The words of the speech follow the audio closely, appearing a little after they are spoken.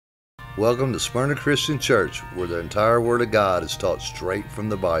Welcome to Smyrna Christian Church, where the entire Word of God is taught straight from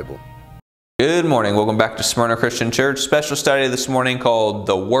the Bible. Good morning. Welcome back to Smyrna Christian Church. Special study this morning called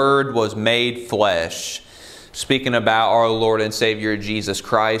The Word Was Made Flesh. Speaking about our Lord and Savior Jesus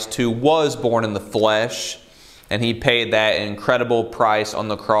Christ, who was born in the flesh, and He paid that incredible price on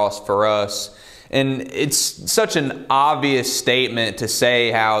the cross for us. And it's such an obvious statement to say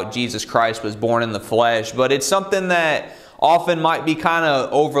how Jesus Christ was born in the flesh, but it's something that often might be kind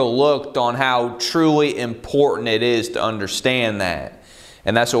of overlooked on how truly important it is to understand that.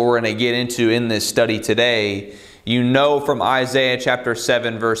 And that's what we're going to get into in this study today. You know from Isaiah chapter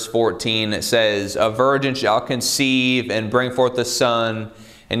 7 verse 14, it says, "A virgin shall conceive and bring forth a son,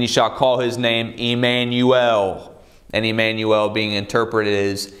 and ye shall call his name Emmanuel." And Emmanuel being interpreted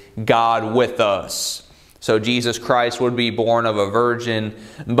as God with us. So Jesus Christ would be born of a virgin.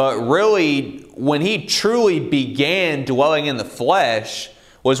 But really, when He truly began dwelling in the flesh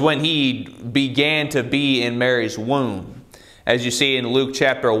was when He began to be in Mary's womb. As you see in Luke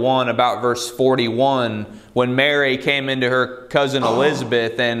chapter 1, about verse 41, when Mary came into her cousin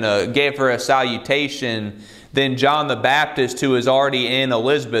Elizabeth and gave her a salutation, then John the Baptist, who was already in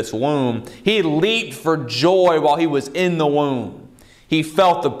Elizabeth's womb, he leaped for joy while he was in the womb. He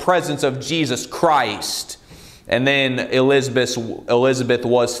felt the presence of Jesus Christ. And then Elizabeth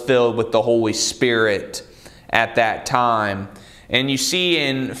was filled with the Holy Spirit at that time. And you see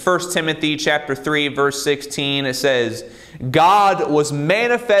in 1 Timothy chapter 3 verse 16, it says, "God was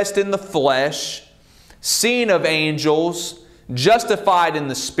manifest in the flesh, seen of angels, justified in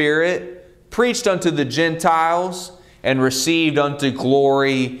the Spirit, preached unto the Gentiles, and received unto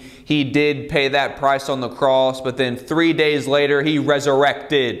glory." He did pay that price on the cross, but then 3 days later He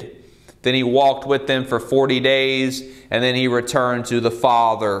resurrected. Then He walked with them for 40 days, and then He returned to the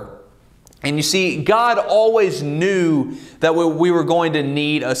Father. And you see, God always knew that we were going to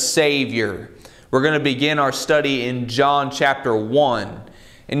need a Savior. We're going to begin our study in John chapter 1.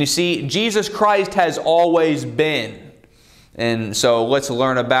 And you see, Jesus Christ has always been. And so let's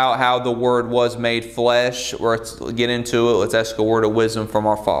learn about how the Word was made flesh. Let's get into it. Let's ask a word of wisdom from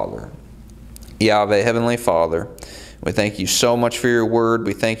our Father. Yahweh, Heavenly Father, we thank You so much for Your Word.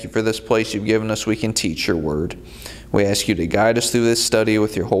 We thank You for this place You've given us we can teach Your Word. We ask You to guide us through this study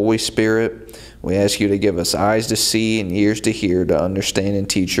with Your Holy Spirit. We ask You to give us eyes to see and ears to hear, to understand and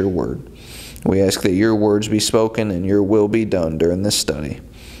teach Your Word. We ask that Your words be spoken and Your will be done during this study.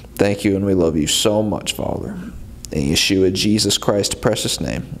 Thank You, and we love You so much, Father. In Yeshua, Jesus Christ's precious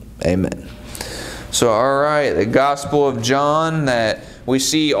name. Amen. So, all right, the Gospel of John, that we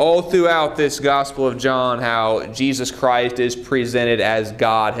see all throughout this Gospel of John how Jesus Christ is presented as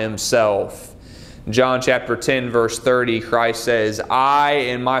God Himself. John chapter 10 verse 30, Christ says, "I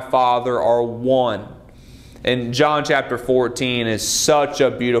and my Father are one." And John chapter 14 is such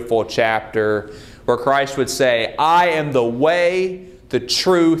a beautiful chapter where Christ would say, "I am the way, the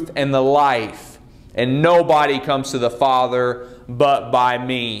truth, and the life, and nobody comes to the Father but by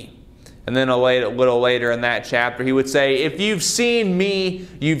me." And then a little later in that chapter, He would say, "If you've seen me,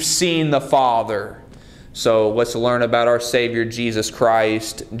 you've seen the Father." So let's learn about our Savior Jesus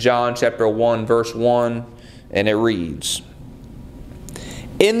Christ. John chapter 1 verse 1, and it reads,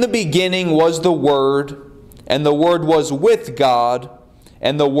 "In the beginning was the Word, and the Word was with God,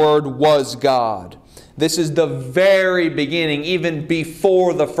 and the Word was God." This is the very beginning, even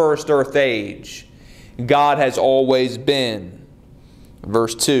before the first earth age. God has always been.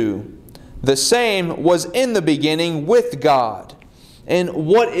 Verse 2, "The same was in the beginning with God." And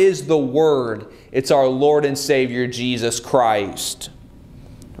what is the Word? It's our Lord and Savior Jesus Christ.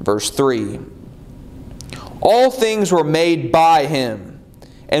 Verse 3, "All things were made by Him,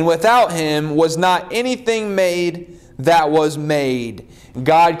 and without Him was not anything made that was made."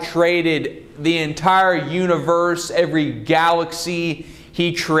 God created the entire universe, every galaxy.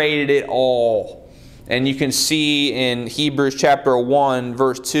 He created it all. And you can see in Hebrews chapter 1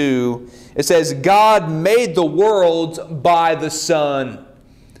 verse 2, it says, "God made the worlds by the Son,"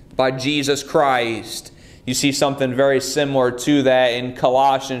 by Jesus Christ. You see something very similar to that in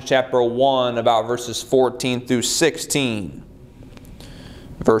Colossians chapter 1, about verses 14 through 16.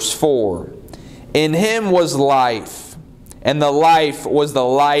 Verse 4, "In Him was life, and the life was the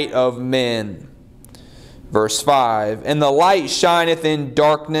light of men." Verse 5, "And the light shineth in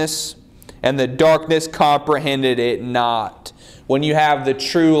darkness, and the darkness comprehended it not." When you have the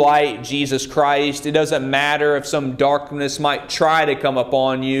true light, Jesus Christ, it doesn't matter if some darkness might try to come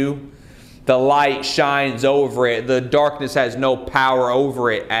upon you. The light shines over it. The darkness has no power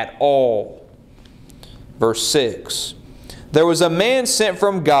over it at all. Verse 6, "There was a man sent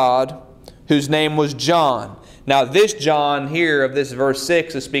from God, whose name was John. Now this John here of this verse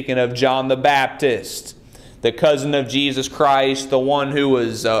 6 is speaking of John the Baptist, the cousin of Jesus Christ, the one who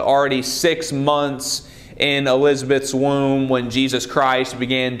was already 6 months in Elizabeth's womb when Jesus Christ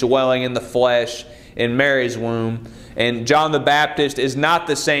began dwelling in the flesh in Mary's womb. And John the Baptist is not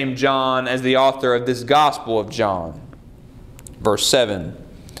the same John as the author of this Gospel of John. Verse 7.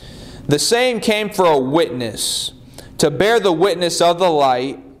 The same came for a witness, to bear the witness of the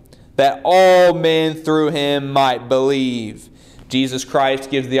light, that all men through him might believe. Jesus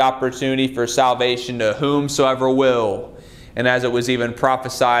Christ gives the opportunity for salvation to whomsoever will. And as it was even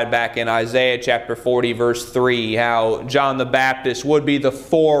prophesied back in Isaiah chapter 40 verse 3, how John the Baptist would be the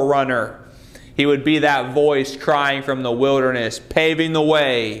forerunner. He would be that voice crying from the wilderness, paving the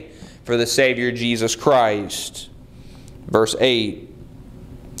way for the Savior Jesus Christ. Verse 8.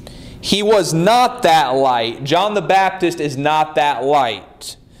 He was not that light. John the Baptist is not that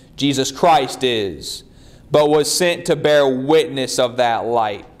light. Jesus Christ is, but was sent to bear witness of that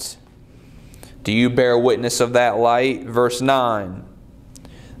light. Do you bear witness of that light? Verse 9.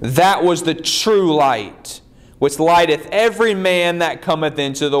 That was the true light, which lighteth every man that cometh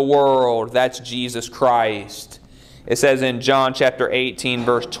into the world. That's Jesus Christ. It says in John chapter 18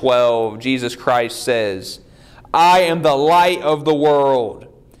 verse 12, Jesus Christ says, I am the light of the world.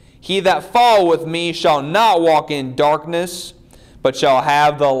 He that followeth me shall not walk in darkness, but shall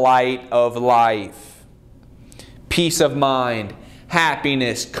have the light of life. Peace of mind,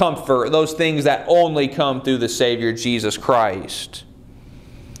 happiness, comfort, those things that only come through the Savior Jesus Christ.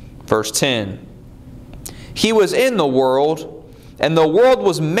 Verse 10. He was in the world, and the world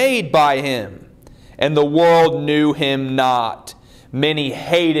was made by him, and the world knew him not. Many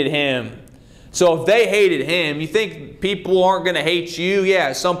hated him. So if they hated him, you think people aren't going to hate you?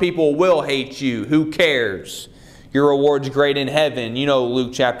 Yeah, some people will hate you. Who cares? Your reward's great in heaven. You know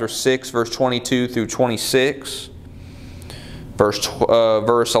Luke chapter 6, verse 22 through 26.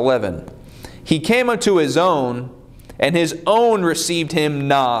 Verse 11. He came unto his own, and his own received him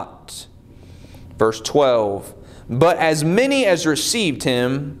not. Verse 12. But as many as received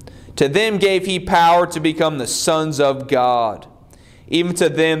him, to them gave he power to become the sons of God, even to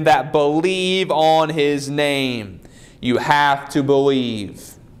them that believe on his name. You have to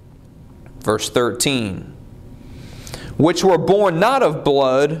believe. Verse 13. Which were born not of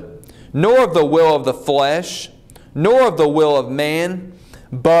blood, nor of the will of the flesh, nor of the will of man,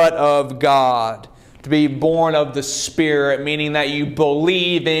 but of God. To be born of the Spirit, meaning that you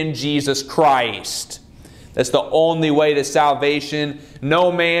believe in Jesus Christ. That's the only way to salvation.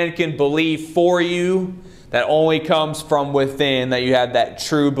 No man can believe for you. That only comes from within, that you have that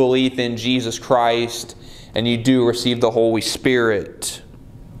true belief in Jesus Christ, and you do receive the Holy Spirit.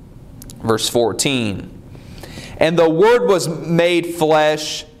 Verse 14. And the Word was made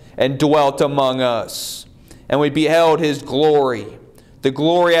flesh and dwelt among us, and we beheld his glory, the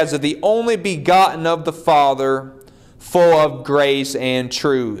glory as of the only begotten of the Father, full of grace and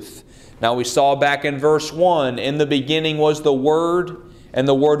truth. Now we saw back in verse 1, in the beginning was the Word, and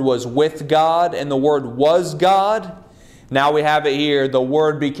the Word was with God, and the Word was God. Now we have it here, the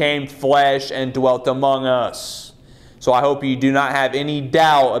Word became flesh and dwelt among us. So I hope you do not have any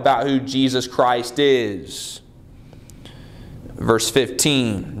doubt about who Jesus Christ is. Verse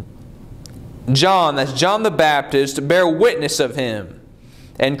 15. John, that's John the Baptist, bare witness of him,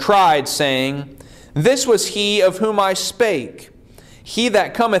 and cried, saying, This was he of whom I spake. He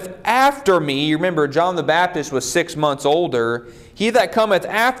that cometh after me, remember John the Baptist was 6 months older, he that cometh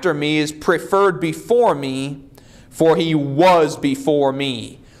after me is preferred before me, for he was before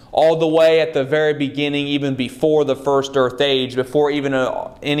me. All the way at the very beginning, even before the first earth age, before even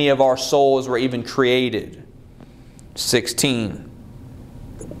any of our souls were even created. 16.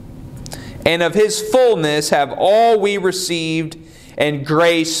 And of his fullness have all we received, and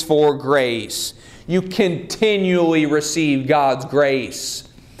grace for grace. You continually receive God's grace.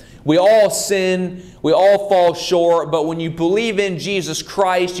 We all sin, we all fall short, but when you believe in Jesus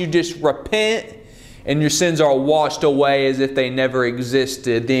Christ, you just repent, and your sins are washed away as if they never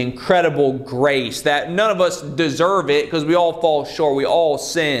existed. The incredible grace that none of us deserve it, because we all fall short, we all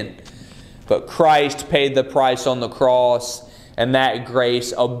sin. But Christ paid the price on the cross, and that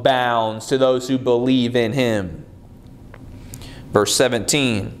grace abounds to those who believe in him. Verse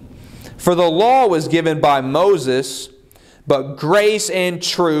 17. For the law was given by Moses, but grace and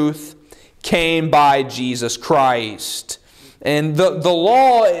truth came by Jesus Christ. And the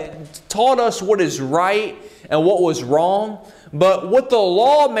law taught us what is right and what was wrong. But what the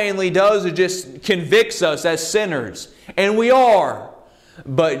law mainly does is just convicts us as sinners. And we are.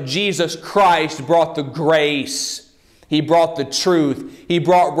 But Jesus Christ brought the grace. He brought the truth. He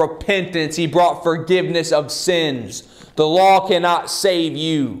brought repentance. He brought forgiveness of sins. The law cannot save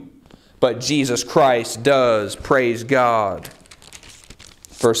you, but Jesus Christ does. Praise God.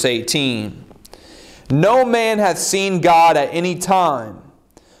 Verse 18. No man hath seen God at any time.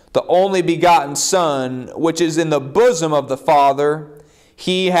 The only begotten Son, which is in the bosom of the Father,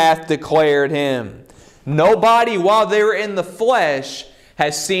 He hath declared Him. Nobody, while they were in the flesh,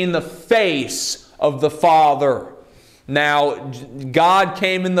 has seen the face of the Father. Now, God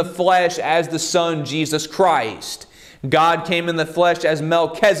came in the flesh as the Son, Jesus Christ. God came in the flesh as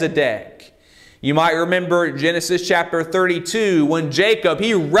Melchizedek. You might remember Genesis chapter 32 when Jacob,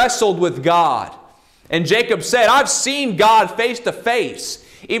 he wrestled with God. And Jacob said, I've seen God face to face.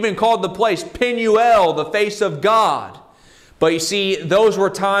 Even called the place Peniel, the face of God. But you see, those were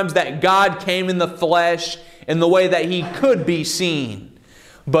times that God came in the flesh in the way that He could be seen.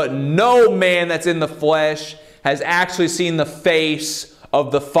 But no man that's in the flesh has actually seen the face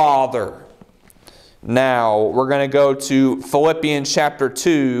of the Father. Now, we're going to go to Philippians chapter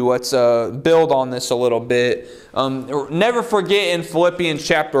 2. Let's build on this a little bit. Never forget in Philippians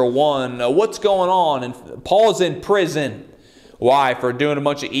chapter 1, what's going on? And Paul's in prison. Why? For doing a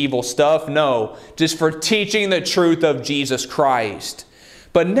bunch of evil stuff? No, just for teaching the truth of Jesus Christ.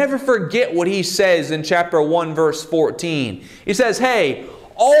 But never forget what he says in chapter 1, verse 14. He says, hey,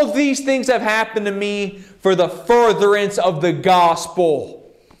 all these things have happened to me for the furtherance of the gospel.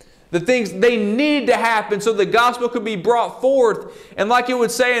 The things, they need to happen so the gospel could be brought forth. And like it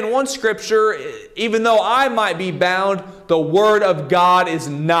would say in one scripture, even though I might be bound, the word of God is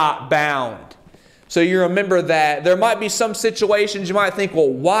not bound. So you remember that. There might be some situations you might think, well,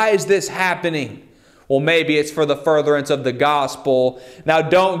 why is this happening? Well, maybe it's for the furtherance of the gospel. Now,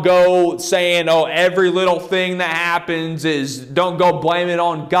 don't go saying, oh, every little thing that happens is, don't go blame it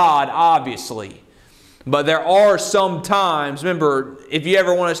on God, obviously. But there are some times, remember, if you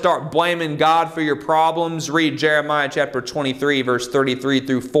ever want to start blaming God for your problems, read Jeremiah chapter 23, verse 33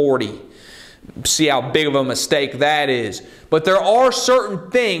 through 40. See how big of a mistake that is. But there are certain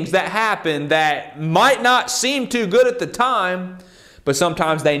things that happen that might not seem too good at the time, but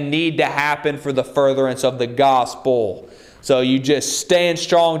sometimes they need to happen for the furtherance of the gospel. So you just stand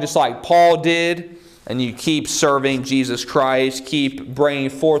strong just like Paul did, and you keep serving Jesus Christ, keep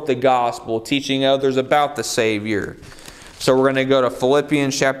bringing forth the gospel, teaching others about the Savior. So we're going to go to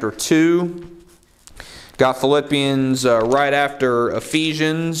Philippians chapter 2. Got Philippians right after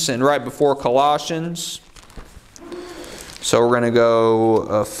Ephesians and right before Colossians. So we're going to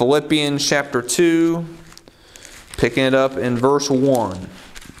go Philippians chapter 2, picking it up in verse 1.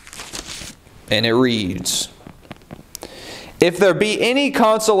 And it reads, If there be any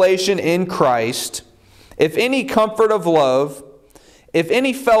consolation in Christ, if any comfort of love, if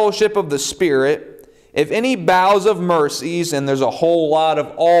any fellowship of the Spirit, if any bowels of mercies, and there's a whole lot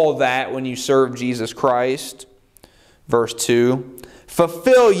of all that when you serve Jesus Christ. Verse 2,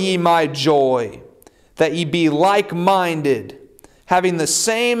 Fulfill ye my joy, that ye be like-minded, having the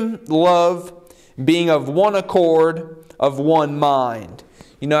same love, being of one accord, of one mind.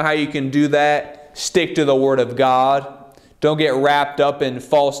 You know how you can do that? Stick to the Word of God. Don't get wrapped up in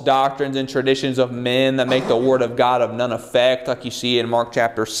false doctrines and traditions of men that make the Word of God of none effect, like you see in Mark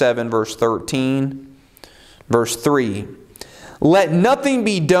chapter 7, verse 13. Verse 3, Let nothing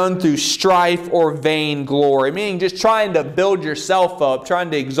be done through strife or vain glory, meaning just trying to build yourself up, trying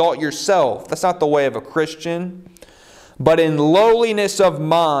to exalt yourself. That's not the way of a Christian. But in lowliness of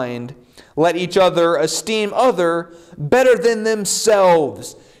mind, let each other esteem other better than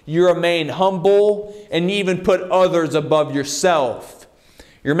themselves. You remain humble and even put others above yourself.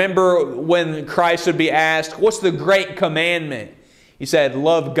 You remember when Christ would be asked, what's the great commandment? He said,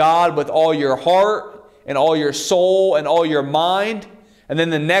 love God with all your heart and all your soul and all your mind. And then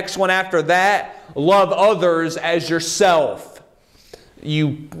the next one after that, love others as yourself.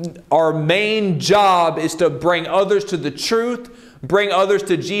 Our main job is to bring others to the truth, bring others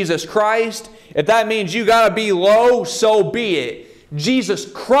to Jesus Christ. If that means you got to be low, so be it. Jesus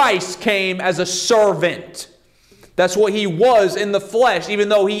Christ came as a servant. That's what He was in the flesh, even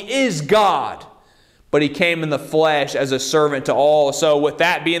though He is God. But He came in the flesh as a servant to all. So with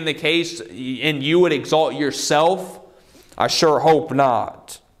that being the case, and you would exalt yourself, I sure hope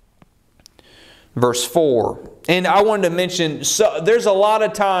not. Verse 4. And I wanted to mention, so there's a lot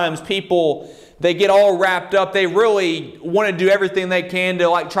of times people, they get all wrapped up. They really want to do everything they can to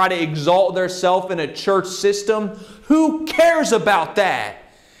like try to exalt themselves in a church system. Who cares about that?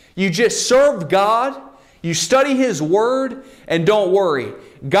 You just serve God. You study His Word, and don't worry.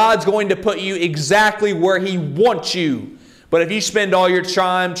 God's going to put you exactly where He wants you. But if you spend all your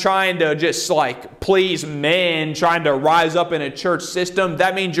time trying to just like please men, trying to rise up in a church system,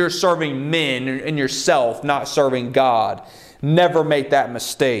 that means you're serving men and yourself, not serving God. Never make that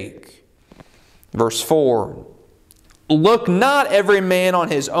mistake. Verse 4. Look not every man on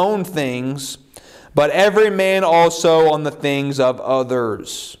his own things, but every man also on the things of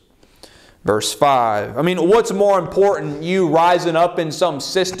others. Verse 5. I mean, what's more important, you rising up in some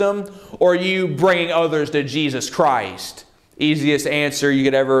system or you bringing others to Jesus Christ? Easiest answer you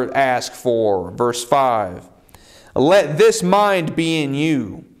could ever ask for. Verse 5. Let this mind be in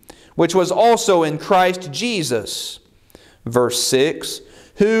you, which was also in Christ Jesus. Verse 6.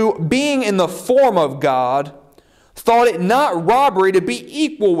 Who, being in the form of God, thought it not robbery to be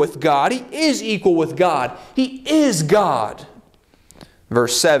equal with God. He is equal with God. He is God.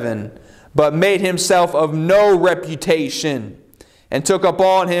 Verse 7. But made himself of no reputation, and took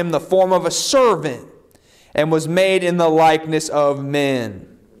upon him the form of a servant, and was made in the likeness of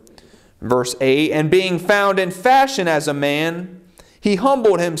men. Verse 8. And being found in fashion as a man, he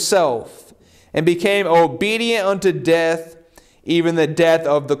humbled himself, and became obedient unto death, even the death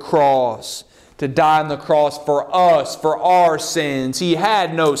of the cross. To die on the cross for us, for our sins. He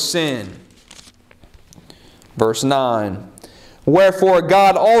had no sin. Verse 9. Wherefore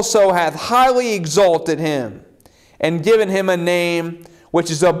God also hath highly exalted him, and given him a name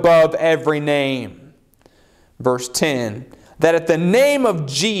which is above every name. Verse 10. That at the name of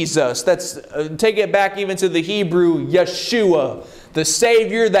Jesus, take it back even to the Hebrew, Yeshua, the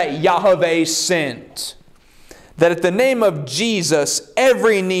Savior that Yahweh sent. That at the name of Jesus,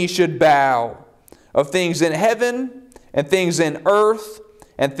 every knee should bow, of things in heaven, and things in earth,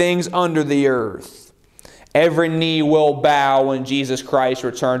 and things under the earth. Every knee will bow when Jesus Christ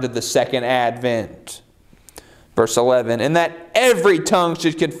returns at the second advent. Verse 11. And that every tongue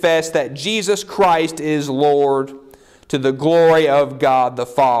should confess that Jesus Christ is Lord, to the glory of God the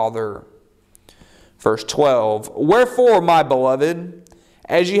Father. Verse 12. Wherefore, my beloved,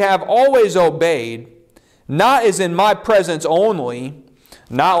 as ye have always obeyed, not as in my presence only,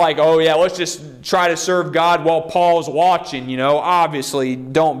 not like, oh yeah, let's just try to serve God while Paul's watching, you know. Obviously,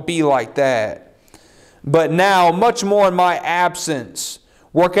 don't be like that. But now, much more in my absence,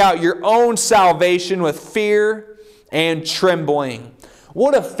 work out your own salvation with fear and trembling.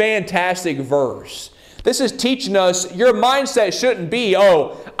 What a fantastic verse. This is teaching us your mindset shouldn't be,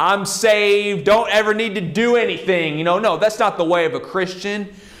 oh, I'm saved, don't ever need to do anything. You know, no, that's not the way of a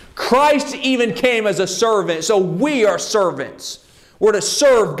Christian. Christ even came as a servant, so we are servants. We're to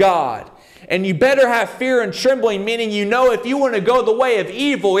serve God. And you better have fear and trembling, meaning you know if you want to go the way of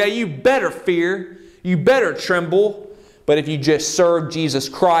evil, yeah, you better fear. You better tremble. But if you just serve Jesus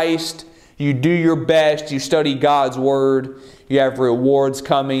Christ, you do your best, you study God's Word, you have rewards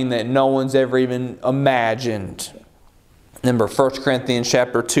coming that no one's ever even imagined. Remember 1 Corinthians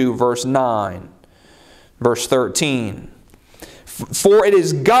chapter 2, verse 9, verse 13. For it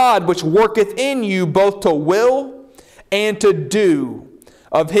is God which worketh in you both to will and to do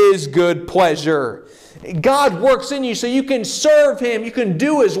of His good pleasure. God works in you so you can serve Him, you can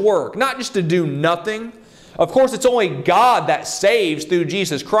do His work, not just to do nothing. Of course, it's only God that saves through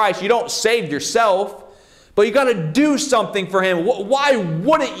Jesus Christ. You don't save yourself, but you got to do something for Him. Why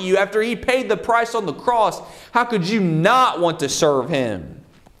wouldn't you after He paid the price on the cross? How could you not want to serve Him?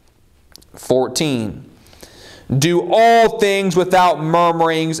 14. Do all things without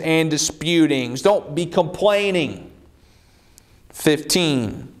murmurings and disputings. Don't be complaining.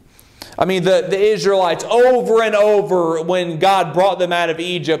 15. I mean, the Israelites over and over, when God brought them out of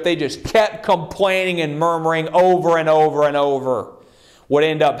Egypt, they just kept complaining and murmuring over and over and over. What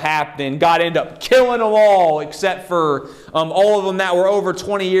ended up happening, God ended up killing them all, except for all of them that were over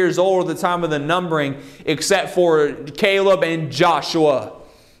 20 years old at the time of the numbering, except for Caleb and Joshua.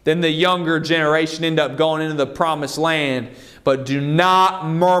 Then the younger generation ended up going into the promised land. But do not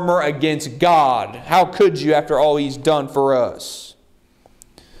murmur against God. How could you after all He's done for us?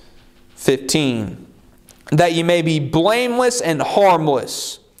 15. That ye may be blameless and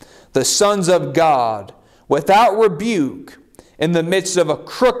harmless, the sons of God, without rebuke, in the midst of a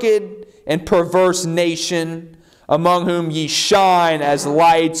crooked and perverse nation, among whom ye shine as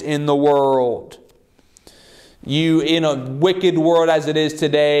lights in the world. You, in a wicked world as it is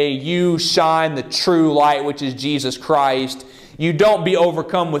today, you shine the true light, which is Jesus Christ. You don't be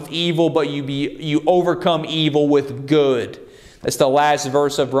overcome with evil, but you overcome evil with good. That's the last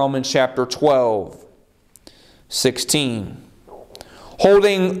verse of Romans chapter 12. 16.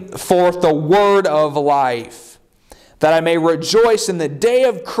 Holding forth the word of life, that I may rejoice in the day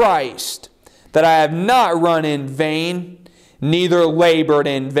of Christ, that I have not run in vain, neither labored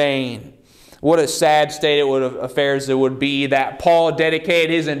in vain. What a sad state of affairs it would be that Paul dedicated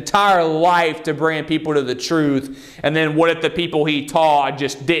his entire life to bringing people to the truth, and then what if the people he taught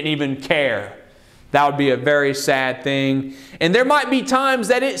just didn't even care? That would be a very sad thing. And there might be times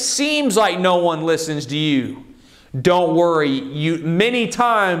that it seems like no one listens to you. Don't worry. Many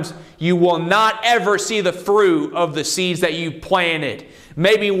times you will not ever see the fruit of the seeds that you planted.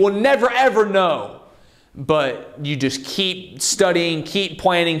 Maybe we'll never ever know. But you just keep studying, keep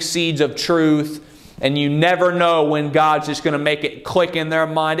planting seeds of truth, and you never know when God's just going to make it click in their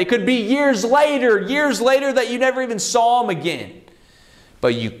mind. It could be years later that you never even saw them again.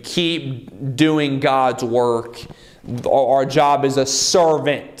 But you keep doing God's work. Our job is a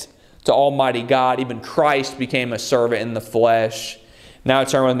servant to Almighty God. Even Christ became a servant in the flesh. Now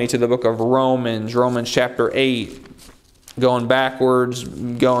turn with me to the book of Romans, Romans chapter 8. Going backwards,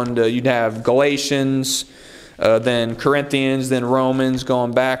 you'd have Galatians, then Corinthians, then Romans,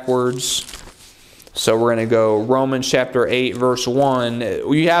 going backwards. So we're going to go Romans chapter 8, verse 1.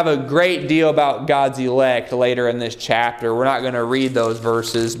 We have a great deal about God's elect later in this chapter. We're not going to read those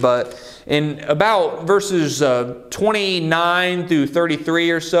verses, but in about verses 29 through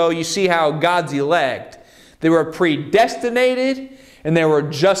 33 or so, you see how God's elect, they were predestinated, and they were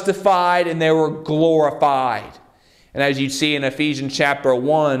justified, and they were glorified. And as you see in Ephesians chapter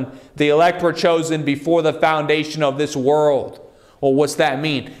 1, the elect were chosen before the foundation of this world. Well, what's that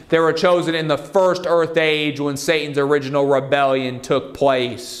mean? They were chosen in the first earth age when Satan's original rebellion took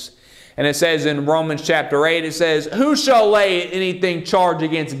place. And it says in Romans chapter 8, it says, "Who shall lay anything charged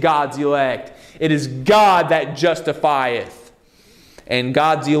against God's elect? It is God that justifieth." And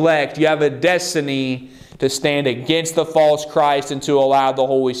God's elect, you have a destiny to stand against the false Christ and to allow the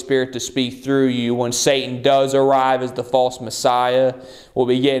Holy Spirit to speak through you when Satan does arrive as the false Messiah. We'll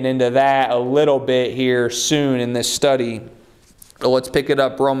be getting into that a little bit here soon in this study. So let's pick it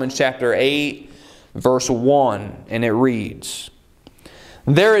up, Romans chapter 8, verse 1, and it reads,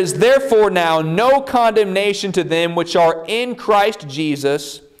 "There is therefore now no condemnation to them which are in Christ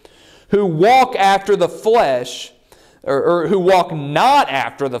Jesus, who walk after the flesh, or who walk not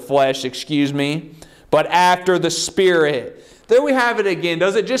after the flesh, but after the Spirit." There we have it again.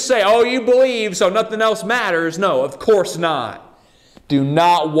 Does it just say, oh, you believe, so nothing else matters? No, of course not. Do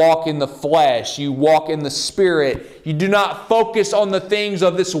not walk in the flesh. You walk in the Spirit. You do not focus on the things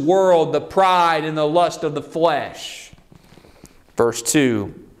of this world, the pride and the lust of the flesh. Verse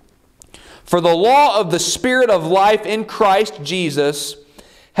 2. "For the law of the Spirit of life in Christ Jesus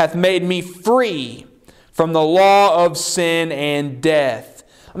hath made me free from the law of sin and death."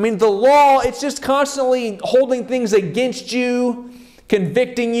 I mean, the law, it's just constantly holding things against you,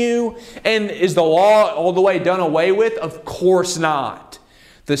 convicting you. And is the law all the way done away with? Of course not.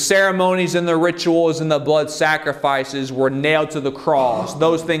 The ceremonies and the rituals and the blood sacrifices were nailed to the cross.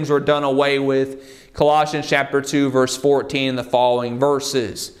 Those things were done away with. Colossians chapter 2, verse 14 and the following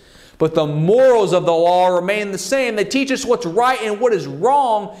verses. But the morals of the law remain the same. They teach us what's right and what is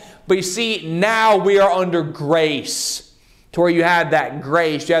wrong. But you see, now we are under grace. To where you have that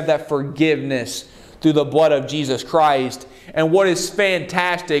grace, you have that forgiveness through the blood of Jesus Christ. And what is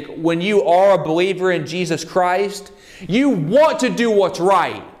fantastic, when you are a believer in Jesus Christ, you want to do what's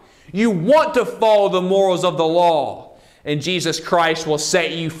right. You want to follow the morals of the law. And Jesus Christ will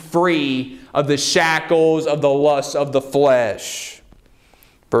set you free of the shackles of the lusts of the flesh.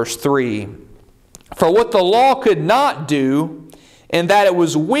 Verse 3. "For what the law could not do, in that it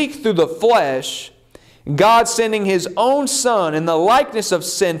was weak through the flesh, God sending His own Son in the likeness of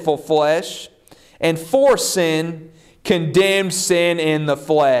sinful flesh, and for sin, condemned sin in the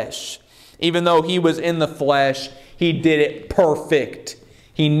flesh." Even though He was in the flesh, He did it perfect.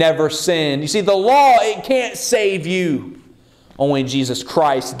 He never sinned. You see, the law, it can't save you. Only Jesus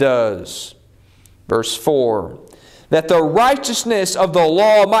Christ does. Verse 4. "That the righteousness of the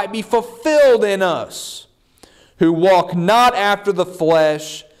law might be fulfilled in us, who walk not after the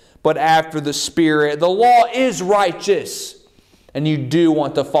flesh, but after the Spirit." The law is righteous. And you do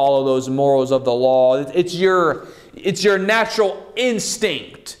want to follow those morals of the law. It's your natural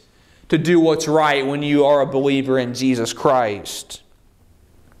instinct to do what's right when you are a believer in Jesus Christ.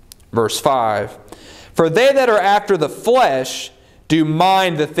 Verse 5. "For they that are after the flesh do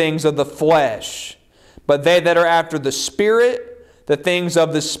mind the things of the flesh, but they that are after the Spirit, the things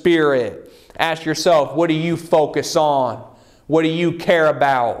of the Spirit." Ask yourself, what do you focus on? What do you care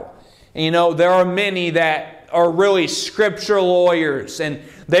about? And you know, there are many that are really scripture lawyers, and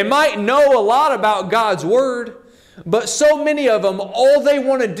they might know a lot about God's Word, but so many of them, all they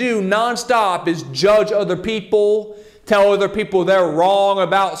want to do nonstop is judge other people, tell other people they're wrong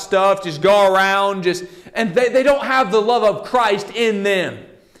about stuff, just go around, and they don't have the love of Christ in them.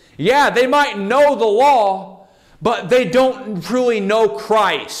 Yeah, they might know the law, but they don't truly know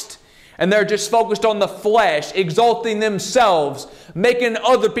Christ. And they're just focused on the flesh, exalting themselves, making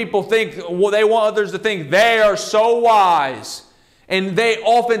other people think, well, they want others to think they are so wise. And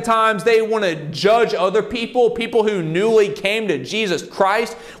oftentimes they want to judge other people, people who newly came to Jesus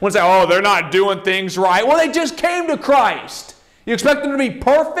Christ, want to say, oh, they're not doing things right. Well, they just came to Christ. You expect them to be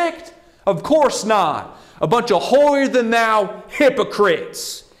perfect? Of course not. A bunch of holier-than-thou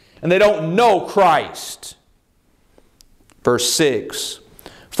hypocrites. And they don't know Christ. Verse 6.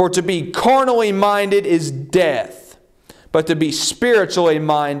 For to be carnally minded is death, but to be spiritually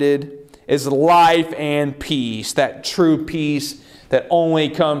minded is life and peace. That true peace that only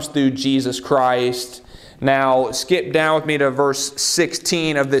comes through Jesus Christ. Now, skip down with me to verse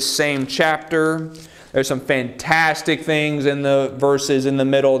 16 of this same chapter. There's some fantastic things in the verses in the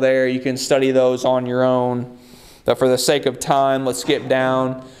middle there. You can study those on your own. But for the sake of time, let's skip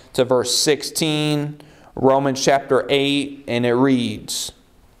down to verse 16, Romans chapter 8, and it reads,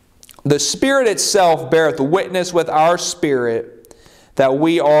 the Spirit itself beareth witness with our spirit that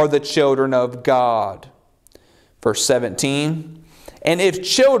we are the children of God. Verse 17, and if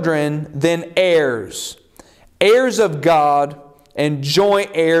children, then heirs, heirs of God, and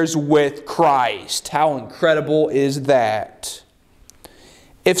joint heirs with Christ. How incredible is that?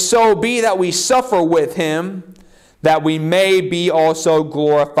 If so be that we suffer with him, that we may be also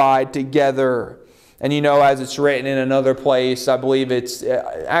glorified together. And you know, as it's written in another place, I believe it's,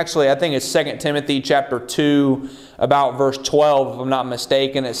 actually I think it's 2 Timothy chapter 2, about verse 12, if I'm not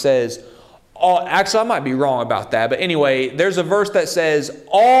mistaken. It says, actually I might be wrong about that, but anyway, there's a verse that says,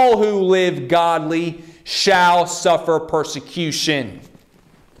 all who live godly shall suffer persecution.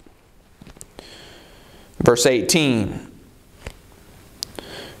 Verse 18.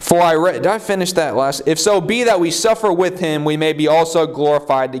 Did I finish that last? If so be that we suffer with him, we may be also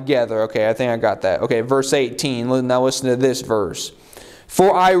glorified together. Okay, I think I got that. Okay, verse 18. Now listen to this verse.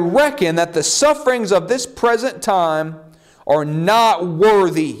 For I reckon that the sufferings of this present time are not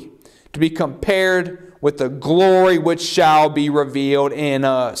worthy to be compared with the glory which shall be revealed in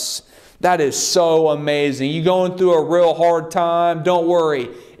us. That is so amazing. You going through a real hard time? Don't worry.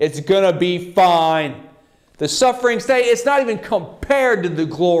 It's going to be fine. The suffering state, it's not even compared to the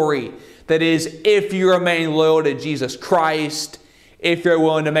glory that is if you remain loyal to Jesus Christ, if you're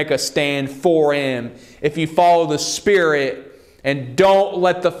willing to make a stand for him, if you follow the Spirit and don't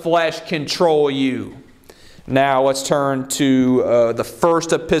let the flesh control you. Now let's turn to the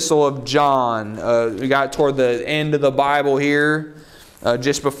first epistle of John. We got toward the end of the Bible here.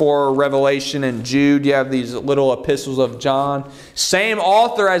 Just before Revelation and Jude, you have these little epistles of John. Same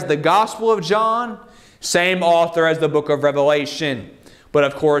author as the Gospel of John. Same author as the book of Revelation. But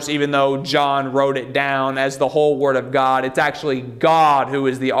of course, even though John wrote it down as the whole Word of God, it's actually God who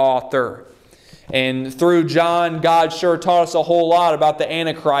is the author. And through John, God sure taught us a whole lot about the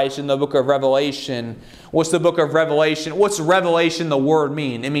Antichrist in the book of Revelation. What's the book of Revelation? What's revelation the word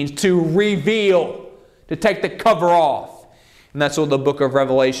mean? It means to reveal, to take the cover off. And that's what the book of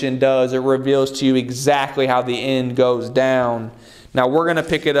Revelation does. It reveals to you exactly how the end goes down. Now we're going to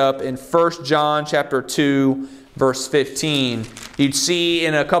pick it up in 1 John chapter 2, verse 15. You'd see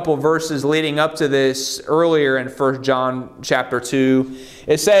in a couple verses leading up to this earlier in 1 John chapter 2,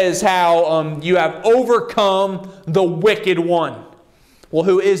 it says how you have overcome the wicked one. Well,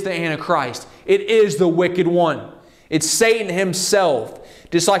 who is the Antichrist? It is the wicked one. It's Satan himself.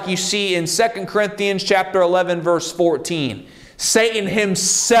 Just like you see in 2 Corinthians chapter 11, verse 14. Satan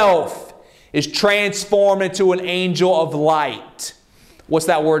himself is transformed into an angel of light. What's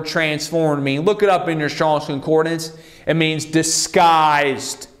that word transformed mean? Look it up in your Strong's Concordance. It means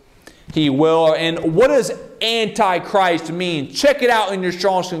disguised. He will. And what does Antichrist mean? Check it out in your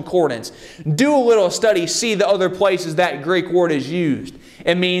Strong's Concordance. Do a little study. See the other places that Greek word is used.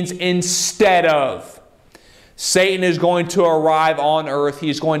 It means instead of. Satan is going to arrive on earth.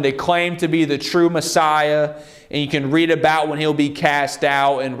 He's going to claim to be the true Messiah. And you can read about when he'll be cast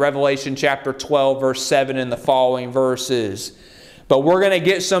out in Revelation chapter 12, verse 7 and the following verses. But we're going to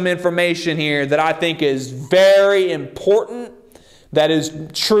get some information here that I think is very important, that is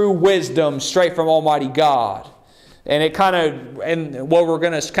true wisdom straight from Almighty God. And what we're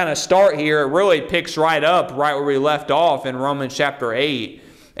going to kind of start here, it really picks right up right where we left off in Romans chapter 8.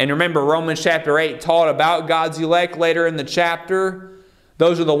 And remember, Romans chapter 8 taught about God's elect later in the chapter.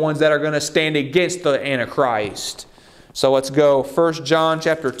 Those are the ones that are going to stand against the Antichrist. So let's go 1 John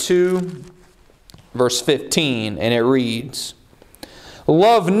chapter 2, verse 15, and it reads,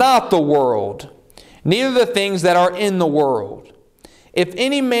 love not the world, neither the things that are in the world. If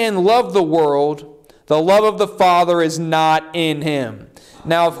any man love the world, the love of the Father is not in him.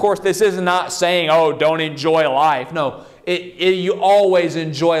 Now, of course, this is not saying, oh, don't enjoy life. No, you always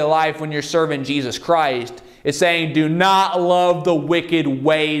enjoy life when you're serving Jesus Christ. It's saying, do not love the wicked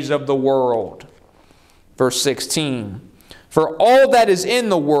ways of the world. Verse 16, for all that is in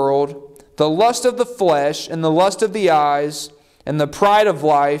the world, the lust of the flesh and the lust of the eyes and the pride of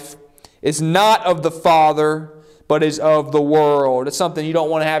life is not of the Father, but is of the world. It's something you don't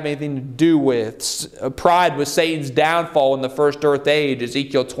want to have anything to do with. Pride was Satan's downfall in the first earth age,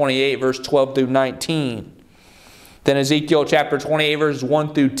 Ezekiel 28, verse 12 through 19. Then Ezekiel chapter 28, verses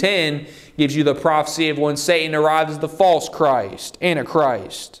 1 through 10 gives you the prophecy of when Satan arrives as the false Christ,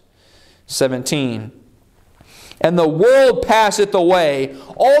 Antichrist. 17. And the world passeth away.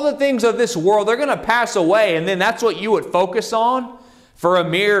 All the things of this world, they're going to pass away. And then that's what you would focus on for a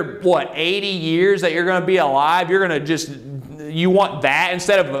mere, 80 years that you're going to be alive. You're going to you want that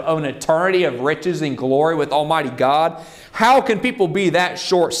instead of an eternity of riches and glory with Almighty God. How can people be that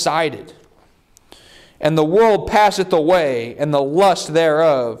short-sighted? And the world passeth away, and the lust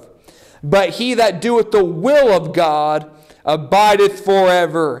thereof. But he that doeth the will of God abideth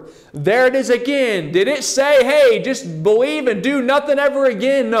forever. There it is again. Did it say, hey, just believe and do nothing ever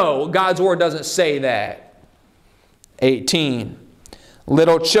again? No, God's Word doesn't say that. 18.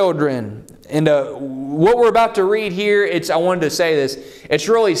 Little children. And what we're about to read here, I wanted to say this, it's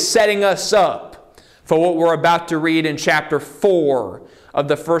really setting us up for what we're about to read in chapter 4 of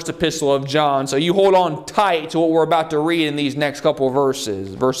the first epistle of John. So you hold on tight to what we're about to read in these next couple of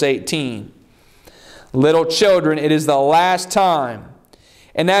verses. Verse 18. Little children, it is the last time.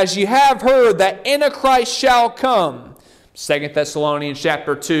 And as you have heard that Antichrist shall come. 2 Thessalonians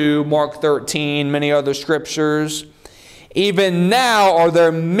chapter 2, Mark 13, many other scriptures. Even now are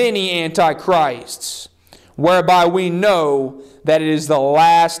there many antichrists, whereby we know that it is the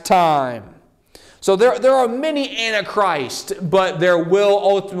last time. So there are many antichrists, but there will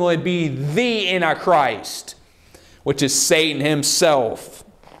ultimately be the Antichrist, which is Satan himself.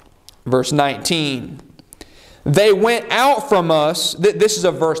 Verse 19. They went out from us. This is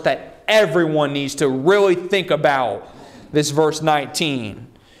a verse that everyone needs to really think about. This verse 19.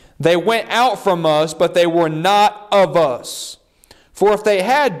 They went out from us, but they were not of us. For if they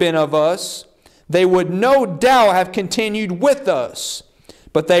had been of us, they would no doubt have continued with us.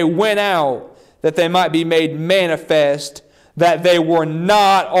 But they went out, that they might be made manifest that they were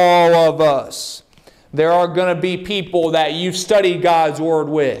not all of us. There are going to be people that you've studied God's Word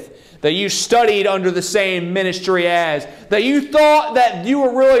with, that you studied under the same ministry as, that you thought that you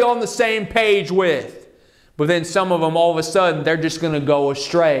were really on the same page with. But then some of them, all of a sudden, they're just going to go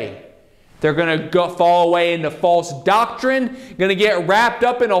astray. They're going to fall away into false doctrine, going to get wrapped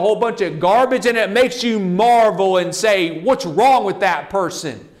up in a whole bunch of garbage, and it makes you marvel and say, what's wrong with that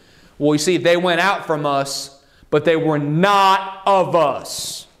person? Well, you see, they went out from us, but they were not of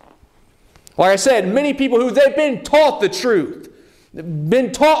us. Like I said, many people they've been taught the truth,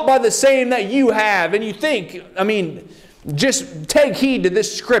 been taught by the same that you have, and you think, just take heed to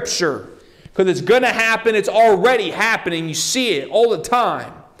this scripture, because it's going to happen. It's already happening. You see it all the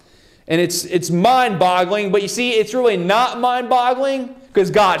time. And it's mind-boggling, but you see, it's really not mind-boggling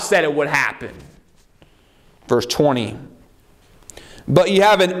because God said it would happen. Verse 20. But you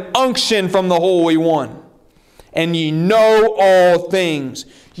have an unction from the Holy One, and you know all things.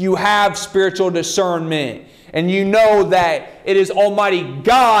 You have spiritual discernment, and you know that it is Almighty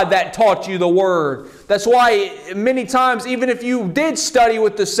God that taught you the Word. That's why many times, even if you did study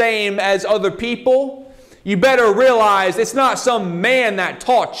with the same as other people, you better realize it's not some man that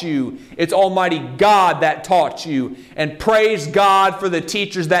taught you. It's Almighty God that taught you. And praise God for the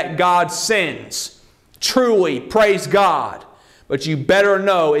teachers that God sends. Truly, praise God. But you better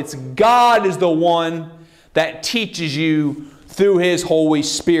know it's God is the one that teaches you through His Holy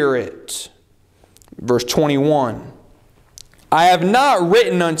Spirit. Verse 21. I have not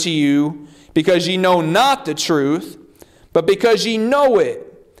written unto you because ye know not the truth, but because ye know it,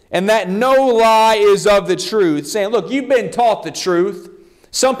 and that no lie is of the truth. Saying, look, you've been taught the truth.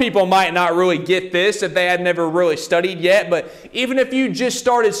 Some people might not really get this if they had never really studied yet, but even if you just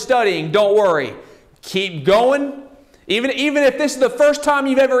started studying, don't worry. Keep going. Even if this is the first time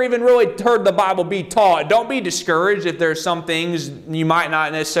you've ever even really heard the Bible be taught, don't be discouraged if there's some things you might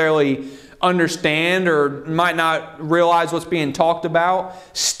not necessarily understand or might not realize what's being talked about.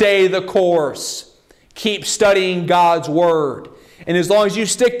 Stay the course. Keep studying God's Word. And as long as you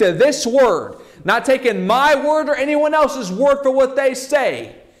stick to this Word, not taking my word or anyone else's word for what they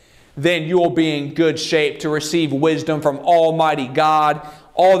say, then you will be in good shape to receive wisdom from Almighty God.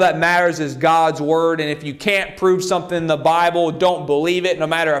 All that matters is God's Word, and if you can't prove something in the Bible, don't believe it, no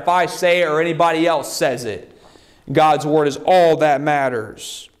matter if I say it or anybody else says it. God's Word is all that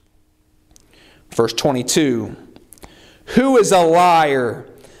matters. Verse 22, who is a liar,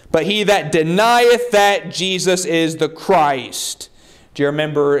 but he that denieth that Jesus is the Christ? Do you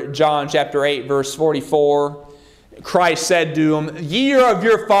remember John chapter 8, verse 44? Christ said to him, ye are of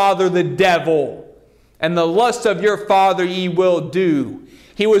your father the devil, and the lust of your father ye will do.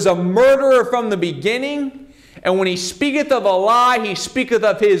 He was a murderer from the beginning, and when he speaketh of a lie, he speaketh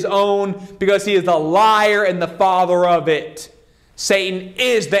of his own, because he is a liar and the father of it. Satan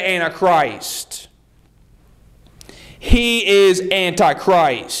is the Antichrist. He is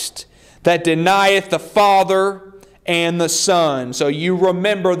Antichrist, that denieth the Father and the Son. So you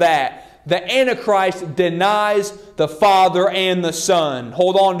remember that. The Antichrist denies the Father and the Son.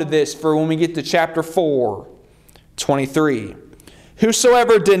 Hold on to this for when we get to chapter 4, 23.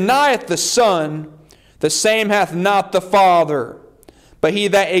 Whosoever denieth the Son, the same hath not the Father. But he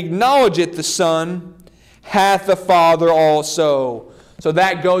that acknowledgeth the Son hath the Father also. So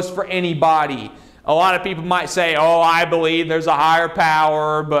that goes for anybody. A lot of people might say, oh, I believe there's a higher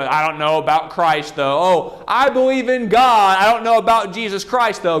power, but I don't know about Christ, though. Oh, I believe in God. I don't know about Jesus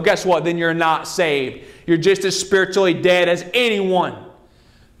Christ, though. Guess what? Then you're not saved. You're just as spiritually dead as anyone.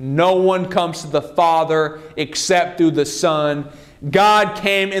 No one comes to the Father except through the Son. God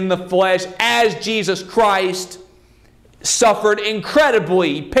came in the flesh as Jesus Christ, suffered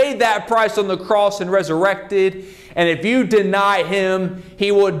incredibly, paid that price on the cross and resurrected. And if you deny Him,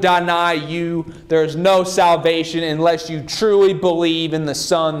 He will deny you. There is no salvation unless you truly believe in the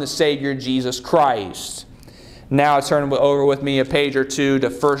Son, the Savior, Jesus Christ. Now turn over with me a page or two to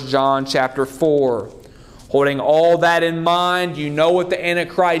 1 John chapter 4. Holding all that in mind, you know what the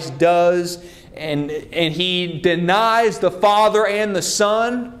Antichrist does, and he denies the Father and the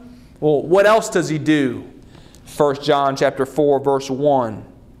Son. Well, what else does he do? 1 John chapter 4, verse 1.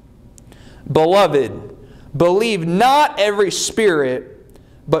 Beloved, believe not every spirit,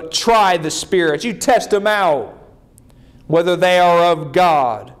 but try the spirits. You test them out, whether they are of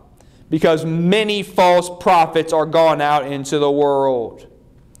God, because many false prophets are gone out into the world.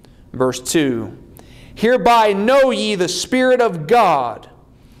 Verse 2. Hereby know ye the Spirit of God.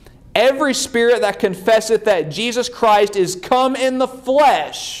 Every spirit that confesseth that Jesus Christ is come in the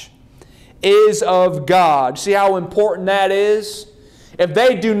flesh is of God. See how important that is? If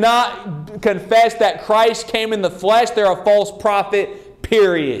they do not confess that Christ came in the flesh, they're a false prophet,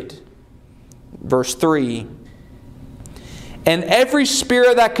 period. Verse 3. And every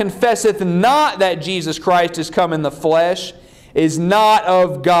spirit that confesseth not that Jesus Christ is come in the flesh is not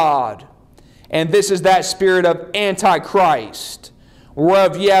of God. And this is that spirit of Antichrist,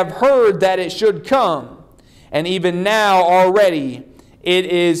 whereof ye have heard that it should come, and even now already it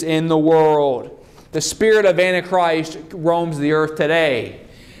is in the world. The spirit of Antichrist roams the earth today.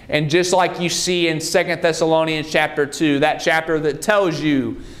 And just like you see in 2 Thessalonians chapter 2, that chapter that tells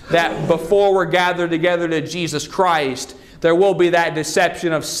you that before we're gathered together to Jesus Christ, there will be that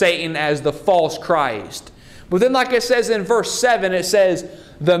deception of Satan as the false Christ. But then like it says in verse 7, it says,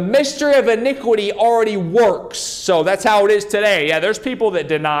 the mystery of iniquity already works. So that's how it is today. Yeah, there's people that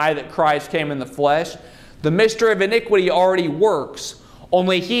deny that Christ came in the flesh. The mystery of iniquity already works.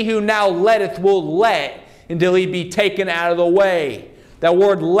 Only he who now letteth will let until he be taken out of the way. That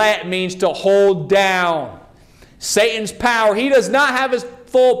word let means to hold down. Satan's power, he does not have his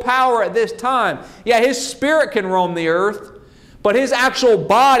full power at this time. Yeah, his spirit can roam the earth, but his actual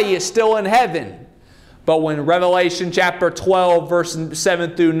body is still in heaven. But when Revelation chapter 12, verse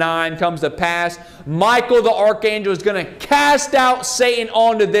 7 through 9 comes to pass, Michael the archangel is going to cast out Satan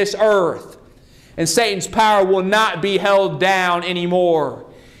onto this earth. And Satan's power will not be held down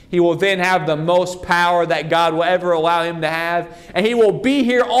anymore. He will then have the most power that God will ever allow him to have. And he will be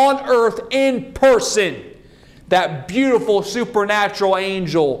here on earth in person. That beautiful supernatural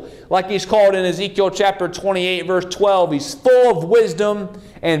angel, like he's called in Ezekiel chapter 28, verse 12. He's full of wisdom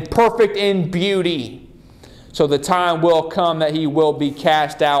and perfect in beauty. So the time will come that he will be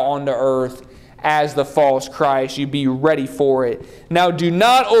cast out onto earth as the false Christ. You be ready for it. Now do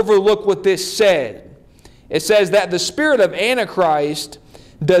not overlook what this said. It says that the spirit of Antichrist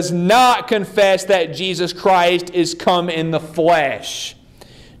does not confess that Jesus Christ is come in the flesh.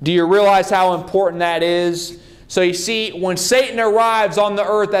 Do you realize how important that is? So you see, when Satan arrives on the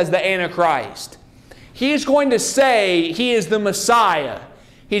earth as the Antichrist, he is going to say he is the Messiah.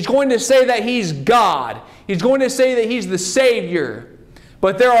 He's going to say that he's God. He's going to say that he's the Savior.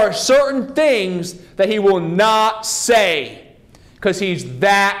 But there are certain things that he will not say because he's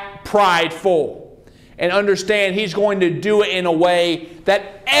that prideful. and understand He's going to do it in a way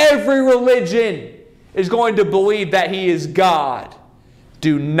that every religion is going to believe that He is God.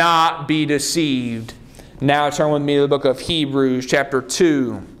 Do not be deceived. Now turn with me to the book of Hebrews chapter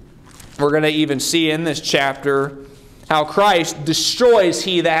 2. We're going to even see in this chapter how Christ destroys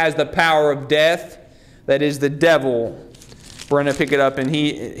he that has the power of death, that is the devil. We're going to pick it up in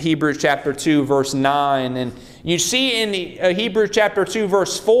Hebrews chapter 2 verse 9. And you see in Hebrews chapter 2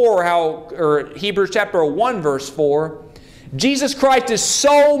 verse 4, or Hebrews chapter 1 verse 4, Jesus Christ is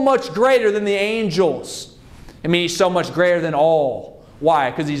so much greater than the angels. I mean, He's so much greater than all. Why?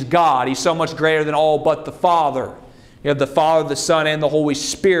 Because He's God. He's so much greater than all but the Father. You have the Father, the Son, and the Holy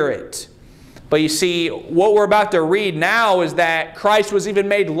Spirit. But you see, what we're about to read now is that Christ was even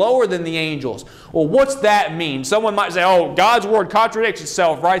made lower than the angels. Well, what's that mean? Someone might say, oh, God's Word contradicts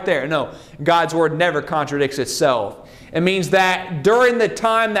itself right there. No, God's Word never contradicts itself. It means that during the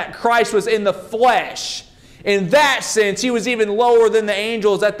time that Christ was in the flesh, in that sense, He was even lower than the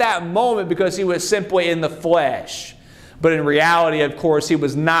angels at that moment because He was simply in the flesh. But in reality, of course, He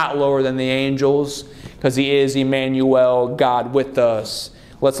was not lower than the angels because He is Emmanuel, God with us.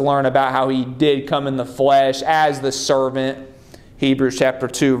 Let's learn about how He did come in the flesh as the servant. Hebrews chapter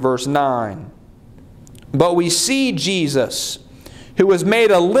 2 verse 9. But we see Jesus, who was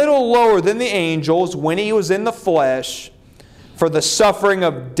made a little lower than the angels when He was in the flesh, for the suffering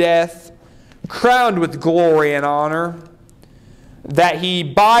of death, crowned with glory and honor, that He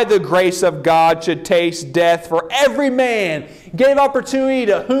by the grace of God should taste death for every man, gave opportunity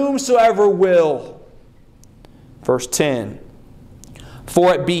to whomsoever will. Verse 10.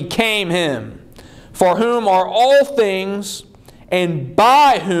 For it became Him, for whom are all things, and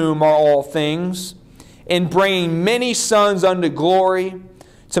by whom are all things, in bringing many sons unto glory,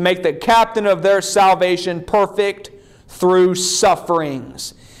 to make the captain of their salvation perfect through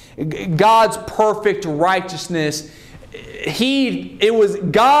sufferings. God's perfect righteousness,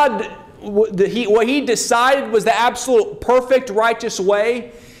 what He decided was the absolute perfect righteous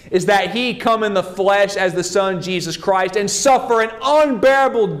way, is that He come in the flesh as the Son Jesus Christ and suffer an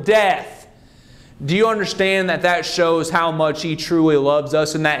unbearable death. Do you understand that that shows how much He truly loves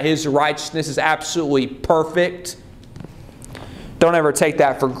us and that His righteousness is absolutely perfect? Don't ever take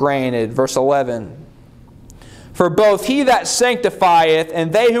that for granted. Verse 11. For both He that sanctifieth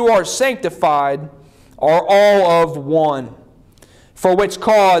and they who are sanctified are all of one. For which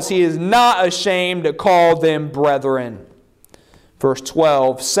cause He is not ashamed to call them brethren. Verse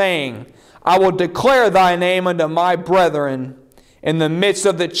 12, saying, I will declare Thy name unto my brethren. In the midst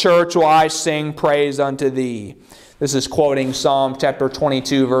of the church will I sing praise unto Thee. This is quoting Psalm chapter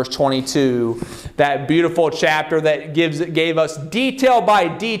 22, verse 22. That beautiful chapter that gave us detail by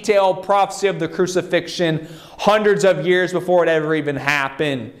detail prophecy of the crucifixion hundreds of years before it ever even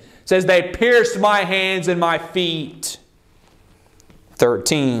happened. It says, they pierced my hands and my feet.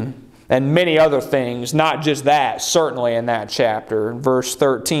 13. And many other things, not just that, certainly in that chapter. Verse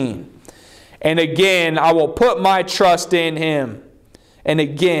 13. And again, I will put my trust in Him. And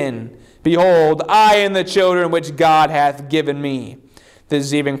again, behold, I and the children which God hath given me. This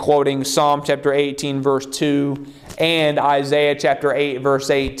is even quoting Psalm chapter 18, verse 2, and Isaiah chapter 8, verse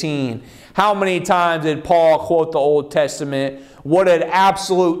 18. How many times did Paul quote the Old Testament? What an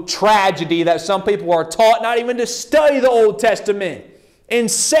absolute tragedy that some people are taught not even to study the Old Testament.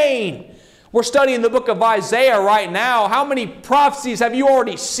 Insane. We're studying the book of Isaiah right now. How many prophecies have you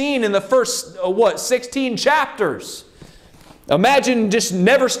already seen in the first, 16 chapters? Imagine just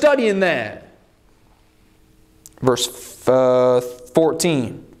never studying that. Verse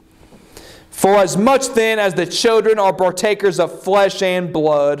 14. For as much then as the children are partakers of flesh and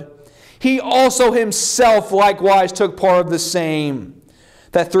blood, He also Himself likewise took part of the same,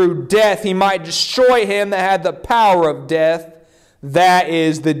 that through death He might destroy him that had the power of death, that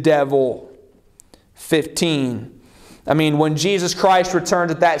is the devil. 15. I mean, when Jesus Christ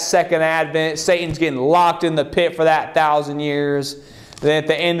returns at that second advent, Satan's getting locked in the pit for that 1,000 years. Then at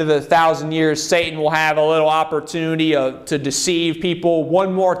the end of the 1,000 years, Satan will have a little opportunity to deceive people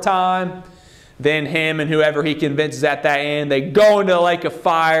one more time. Then him and whoever he convinces at that end, they go into the lake of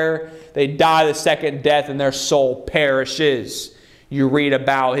fire. They die the second death and their soul perishes. You read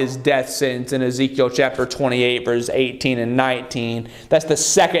about his death sentence in Ezekiel chapter 28, verses 18 and 19. That's the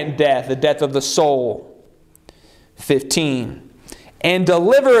second death, the death of the soul. 15. And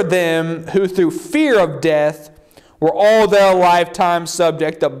deliver them who through fear of death were all their lifetime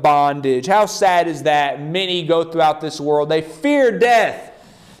subject to bondage. How sad is that? Many go throughout this world. They fear death.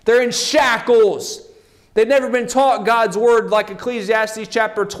 They're in shackles. They've never been taught God's word like Ecclesiastes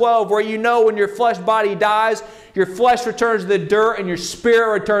chapter 12, where you know when your flesh body dies, your flesh returns to the dirt and your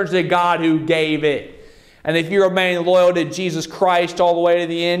spirit returns to God who gave it. And if you remain loyal to Jesus Christ all the way to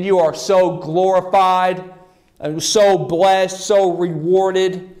the end, you are so glorified, so blessed, so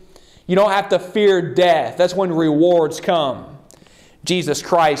rewarded. You don't have to fear death. That's when rewards come. Jesus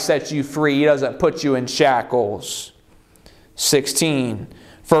Christ sets you free. He doesn't put you in shackles. 16.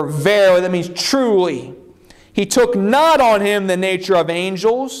 For verily, that means truly, He took not on Him the nature of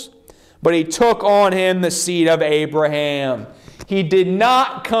angels, but He took on Him the seed of Abraham. He did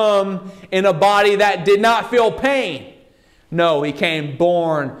not come in a body that did not feel pain. No, He came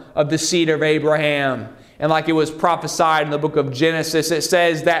born of the seed of Abraham. And like it was prophesied in the book of Genesis, it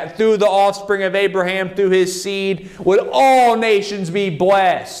says that through the offspring of Abraham, through his seed, would all nations be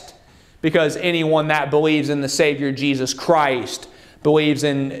blessed. Because anyone that believes in the Savior Jesus Christ believes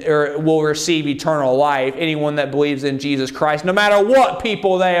in or will receive eternal life. Anyone that believes in Jesus Christ, no matter what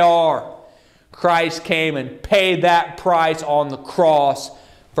people they are. Christ came and paid that price on the cross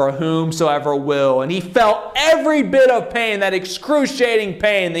for whomsoever will. And He felt every bit of pain, that excruciating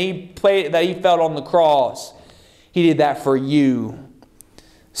pain that He felt on the cross. He did that for you.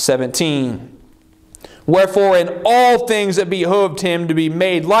 17. Wherefore in all things it behooved Him to be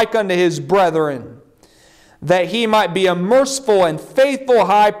made like unto His brethren, that He might be a merciful and faithful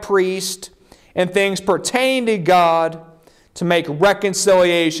high priest in things pertaining to God, to make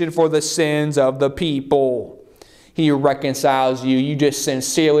reconciliation for the sins of the people. He reconciles you. You just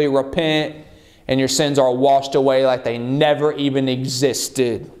sincerely repent, and your sins are washed away like they never even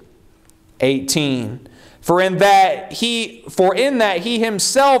existed. 18. For in that He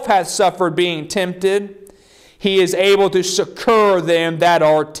Himself hath suffered being tempted, He is able to succor them that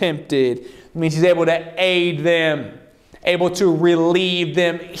are tempted. It means He's able to aid them, able to relieve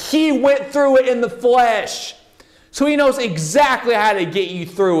them. He went through it in the flesh. So He knows exactly how to get you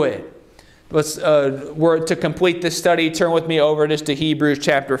through it. Let's, to complete this study, turn with me over just to Hebrews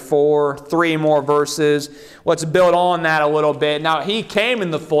chapter 4. 3 more verses. Let's build on that a little bit. Now, He came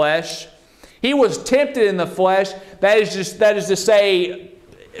in the flesh. He was tempted in the flesh. That is to say,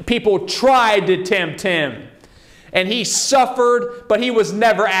 people tried to tempt Him. And He suffered, but He was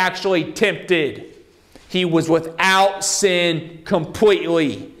never actually tempted. He was without sin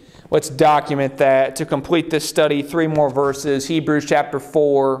completely. Let's document that. To complete this study, 3 more verses. Hebrews chapter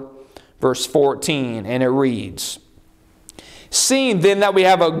 4, verse 14. And it reads, Seeing then that we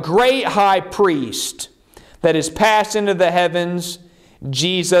have a great high priest that is passed into the heavens,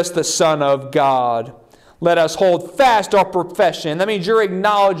 Jesus the Son of God, let us hold fast our profession. That means you're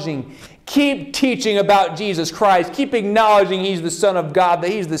acknowledging, keep teaching about Jesus Christ. Keep acknowledging He's the Son of God,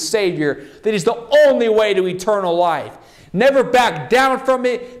 that He's the Savior, that He's the only way to eternal life. Never back down from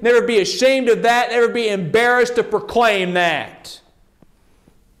it. Never be ashamed of that. Never be embarrassed to proclaim that.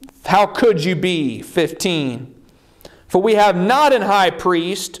 How could you be? 15. For we have not an high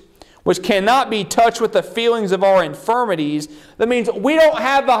priest which cannot be touched with the feelings of our infirmities. That means we don't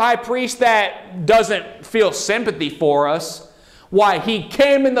have a high priest that doesn't feel sympathy for us. Why? He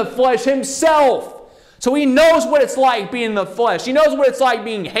came in the flesh Himself. So He knows what it's like being in the flesh. He knows what it's like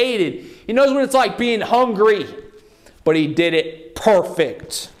being hated. He knows what it's like being hungry. But He did it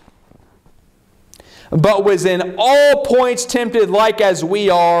perfect. But was in all points tempted like as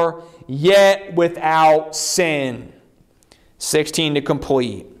we are, yet without sin. 16 to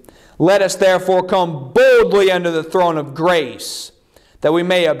complete. Let us therefore come boldly under the throne of grace, that we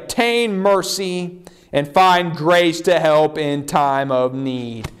may obtain mercy and find grace to help in time of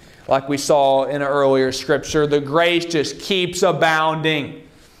need. Like we saw in an earlier scripture, the grace just keeps abounding.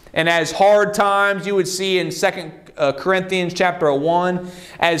 And as hard times, you would see in 2 Corinthians chapter 1,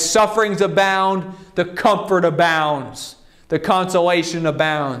 as sufferings abound, the comfort abounds. The consolation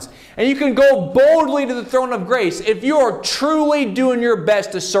abounds. And you can go boldly to the throne of grace if you are truly doing your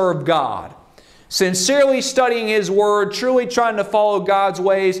best to serve God. Sincerely studying His Word, truly trying to follow God's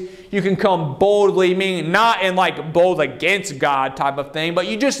ways, you can come boldly, meaning not in like bold against God type of thing, but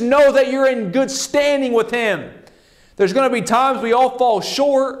you just know that you're in good standing with Him. There's going to be times we all fall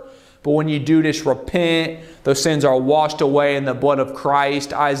short, but when you do just repent, those sins are washed away in the blood of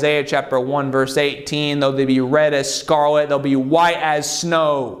Christ. Isaiah chapter 1 verse 18, though they be red as scarlet, they'll be white as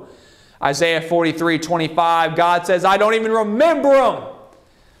snow. Isaiah 43:25, God says, I don't even remember them.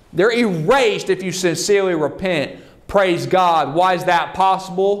 They're erased if you sincerely repent. Praise God. Why is that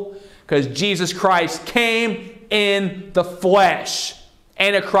possible? Because Jesus Christ came in the flesh.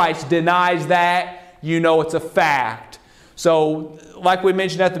 Antichrist denies that. You know it's a fact. So, like we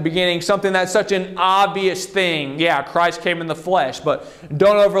mentioned at the beginning, something that's such an obvious thing. Yeah, Christ came in the flesh, but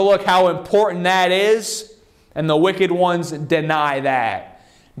don't overlook how important that is. And the wicked ones deny that.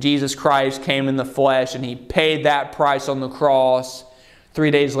 Jesus Christ came in the flesh and He paid that price on the cross.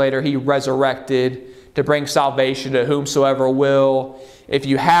 3 days later, He resurrected to bring salvation to whomsoever will. If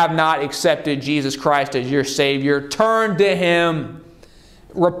you have not accepted Jesus Christ as your Savior, turn to Him.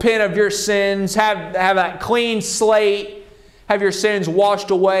 Repent of your sins. Have that clean slate. Have your sins washed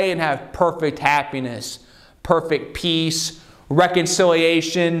away and have perfect happiness, perfect peace,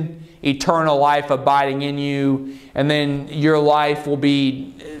 reconciliation, eternal life abiding in you. And then your life will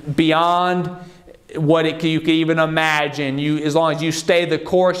be beyond what you could even imagine. As long as you stay the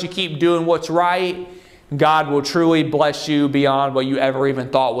course, you keep doing what's right, God will truly bless you beyond what you ever even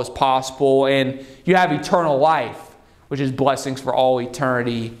thought was possible. And you have eternal life, which is blessings for all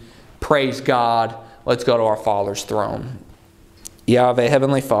eternity. Praise God. Let's go to our Father's throne. Yahweh,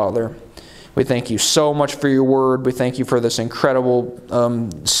 Heavenly Father, we thank you so much for your word. We thank you for this incredible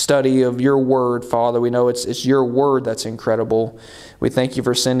study of your word, Father. We know it's your word that's incredible. We thank you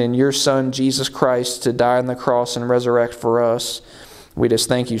for sending your Son, Jesus Christ, to die on the cross and resurrect for us. We just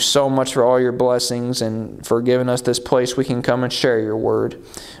thank you so much for all your blessings and for giving us this place we can come and share your word.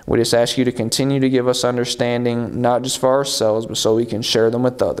 We just ask you to continue to give us understanding, not just for ourselves, but so we can share them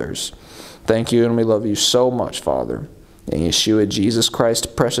with others. Thank you, and we love you so much, Father. In Yeshua, Jesus Christ's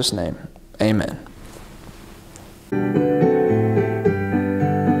precious name. Amen.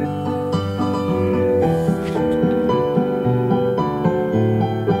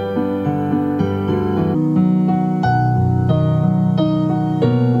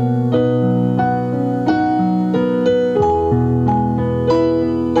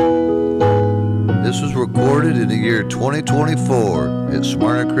 This was recorded in the year 2024 at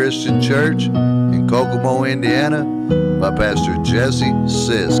Smyrna Christian Church in Kokomo, Indiana, by Pastor Jesse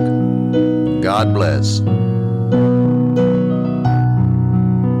Sisk. God bless.